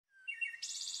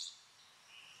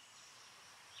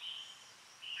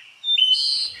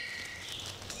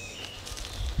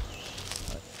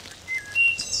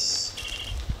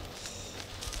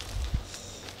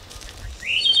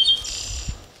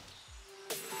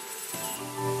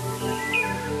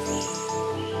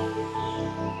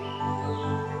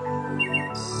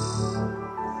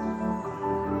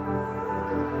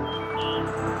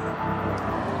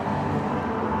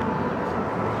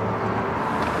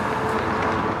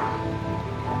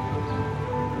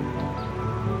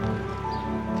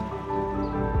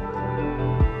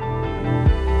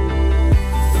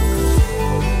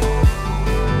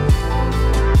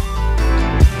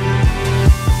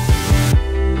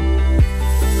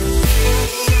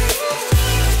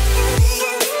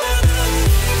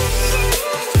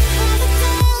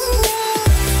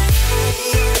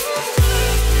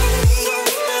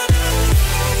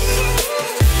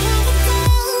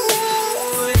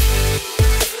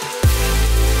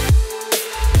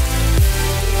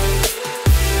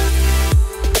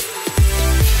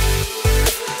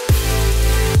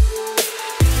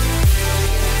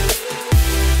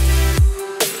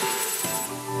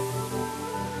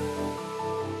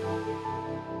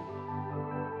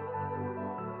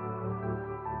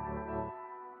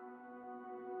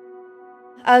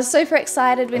I was super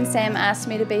excited when Sam asked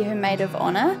me to be her maid of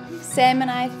honour. Sam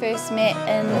and I first met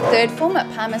in third form at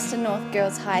Palmerston North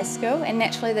Girls High School, and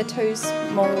naturally the two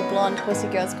small blonde horsey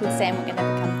girls called Sam were going to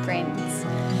become friends.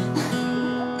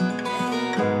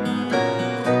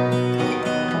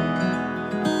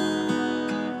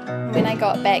 When I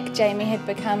got back, Jamie had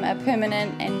become a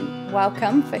permanent and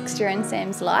welcome fixture in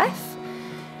Sam's life.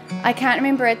 I can't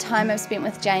remember a time I've spent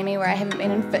with Jamie where I haven't been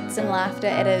in fits and laughter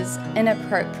at his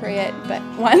inappropriate but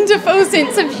wonderful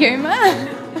sense of humour.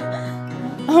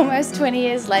 Almost 20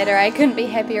 years later, I couldn't be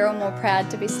happier or more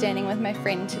proud to be standing with my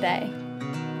friend today.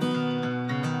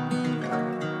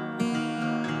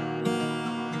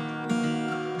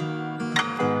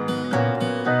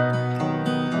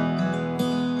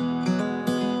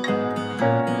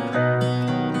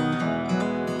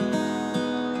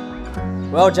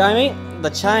 Well, Jamie, the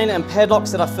chain and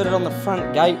padlocks that I fitted on the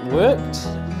front gate worked.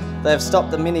 They have stopped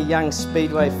the many young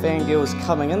Speedway fangirls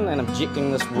coming in and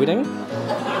objecting this wedding.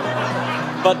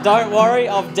 But don't worry,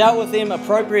 I've dealt with them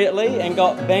appropriately and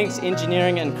got Banks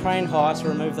Engineering and Crane Hire to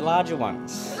remove the larger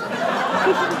ones.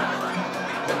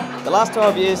 The last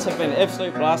 12 years have been an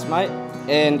absolute blast, mate,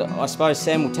 and I suppose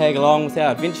Sam will tag along with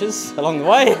our adventures along the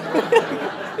way.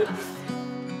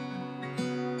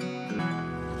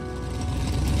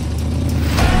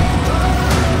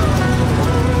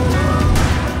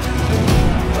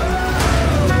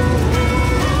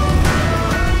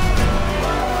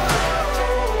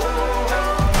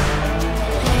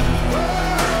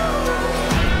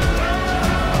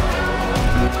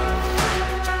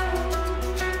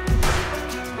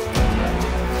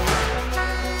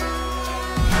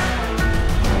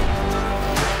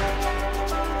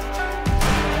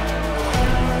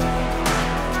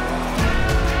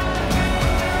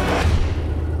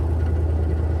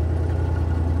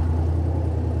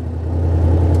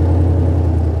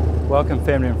 Welcome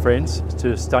family and friends to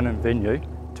the stunning venue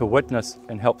to witness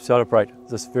and help celebrate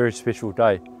this very special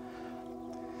day.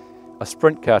 A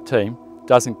sprint car team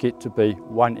doesn't get to be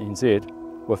one NZ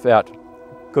without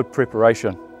good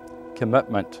preparation,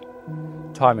 commitment,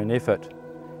 time and effort,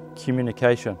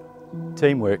 communication,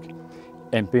 teamwork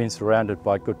and being surrounded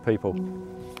by good people.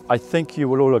 I think you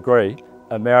will all agree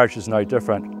a marriage is no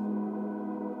different.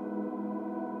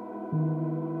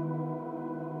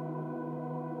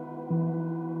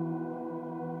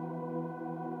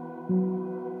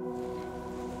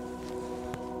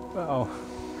 Wow.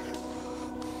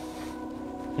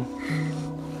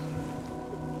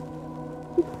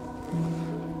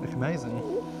 Look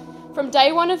amazing. From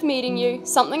day one of meeting you,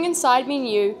 something inside me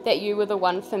knew that you were the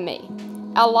one for me.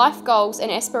 Our life goals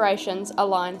and aspirations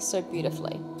align so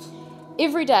beautifully.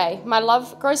 Every day, my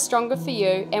love grows stronger for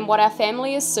you, and what our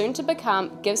family is soon to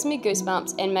become gives me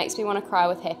goosebumps and makes me want to cry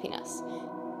with happiness.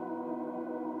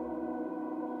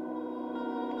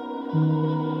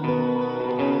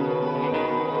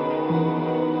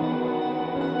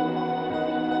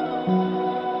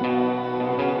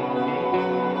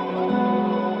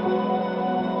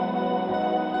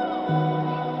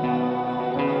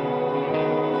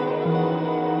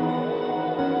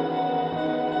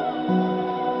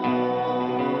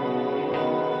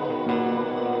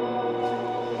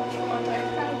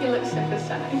 He looks super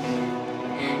stunning.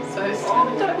 So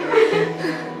stunning.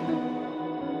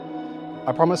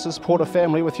 I promise to support a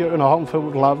family with you in a home filled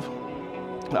with love,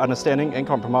 understanding and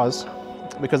compromise.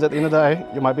 Because at the end of the day,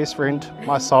 you're my best friend,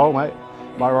 my soulmate,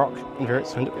 my rock, and very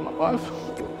soon to be my wife.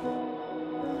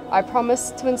 I promise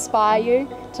to inspire you,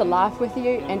 to laugh with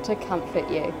you, and to comfort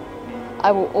you.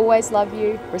 I will always love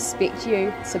you, respect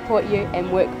you, support you,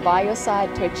 and work by your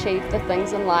side to achieve the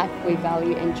things in life we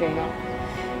value and dream of.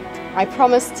 I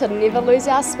promise to never lose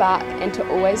our spark and to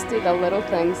always do the little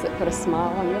things that put a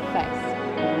smile on your face.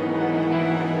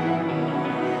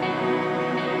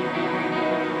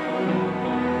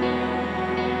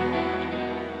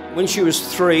 When she was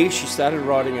 3, she started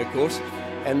riding her course,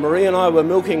 and Marie and I were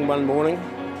milking one morning.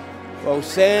 Well,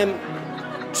 Sam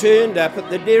turned up at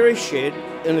the dairy shed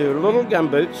in her little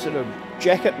gumboots and a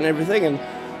jacket and everything, and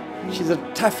she's a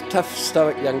tough,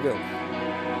 stoic young girl.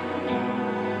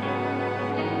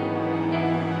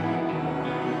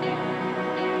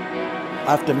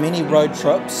 After many road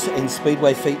trips and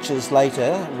speedway features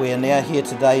later, we are now here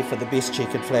today for the best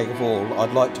checkered flag of all.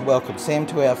 I'd like to welcome Sam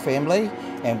to our family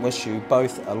and wish you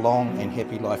both a long and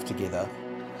happy life together.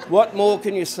 What more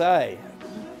can you say?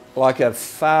 Like a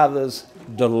father's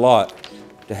delight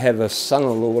to have a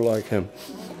son-in-law like him.